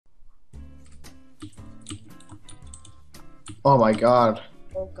Oh my god.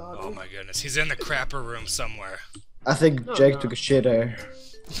 Oh god. Oh my goodness, he's in the crapper room somewhere. I think No, Jake no. took a shit there.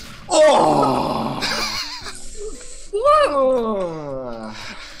 Oh! Whoa!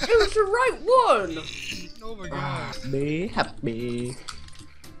 It was the right one! Oh my god. Be happy.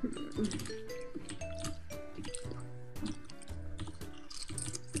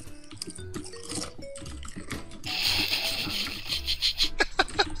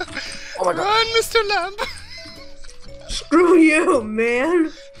 Oh my god. Run, Mr. Lamb! Screw you,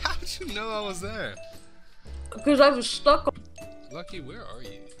 man! How did you know I was there? Because I was stuck on. Lucky, where are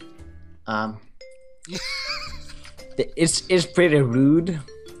you? It's pretty rude,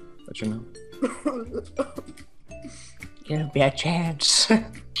 but you know. Give me a chance.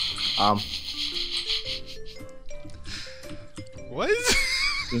 What?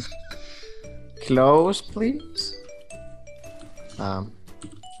 Close, please.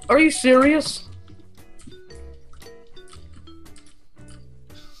 Are you serious?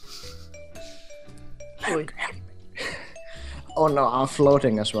 Wait. Oh no, I'm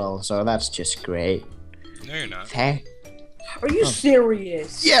floating as well, so that's just great. No, you're not. Hey. Are you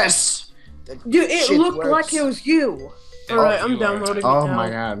serious? Yes. Dude, it Shit looked works. like it was you. Alright, you I'm are. downloading it Oh now. my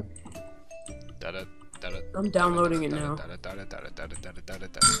god. I'm downloading it now.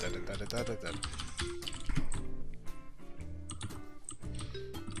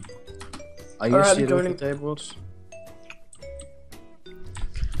 Are you Alright, I'm seated joining. at the tables?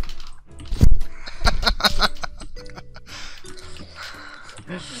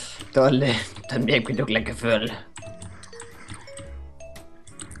 Don't make me look like a fool.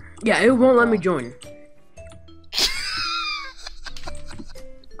 Yeah, it won't let me join.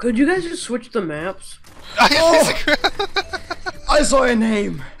 Could you guys just switch the maps? I saw your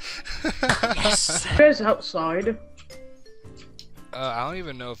name. Yes. You guys outside? I don't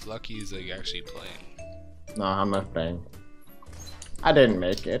even know if Lucky is like actually playing. No, I'm not playing. I didn't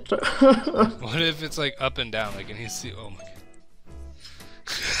make it. What if it's like up and down, like, and he's oh my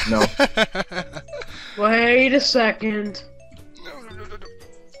No. god. Wait a second.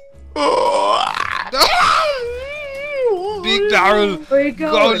 Big barrel, Where you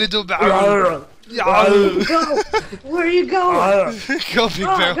go going? little barrel. Yeah. Go! Where are you going? Go big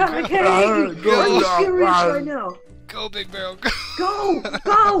Oh barrel. god, I can't hear you! Go. Are you serious right now? Go big barrel. Go. Go!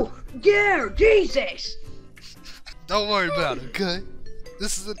 Go! Yeah! Jesus! Don't worry about it, okay?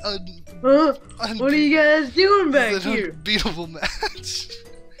 This is an Huh? What are you guys doing back this is an here? unbeatable match.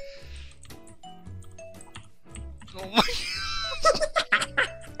 Oh my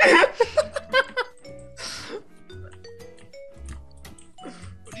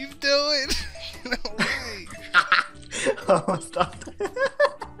What are you doing? No way. Oh, stop.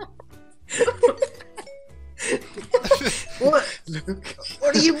 What? Luke.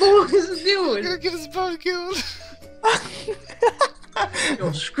 What are you boys We're doing? gonna get us both killed.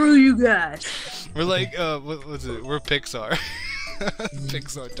 Yo, screw you guys. We're like, what was it? We're Pixar.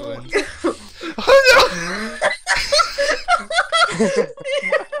 Pixar twins. Oh no!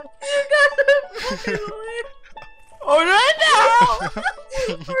 Oh no!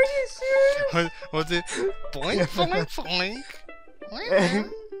 Are you serious? What's it? Boink, boink, boink.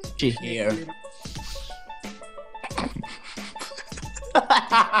 She here.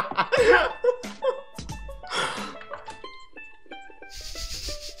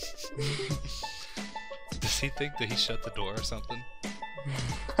 Does he think that he shut the door or something?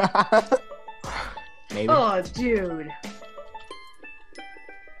 Maybe. Oh, dude.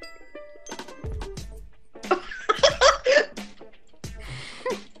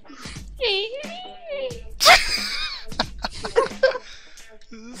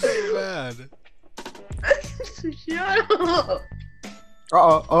 This is so bad. Shut up!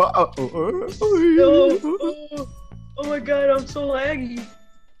 Oh, Oh my god, I'm so laggy.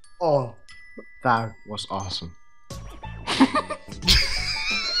 oh, that was awesome.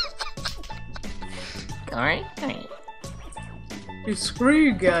 Alright. Dude, screw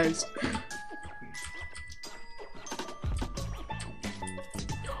you guys.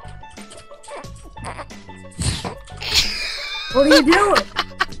 What are you doing?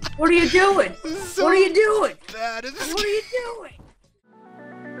 What are you doing? This is so What are you doing? bad. What are you doing?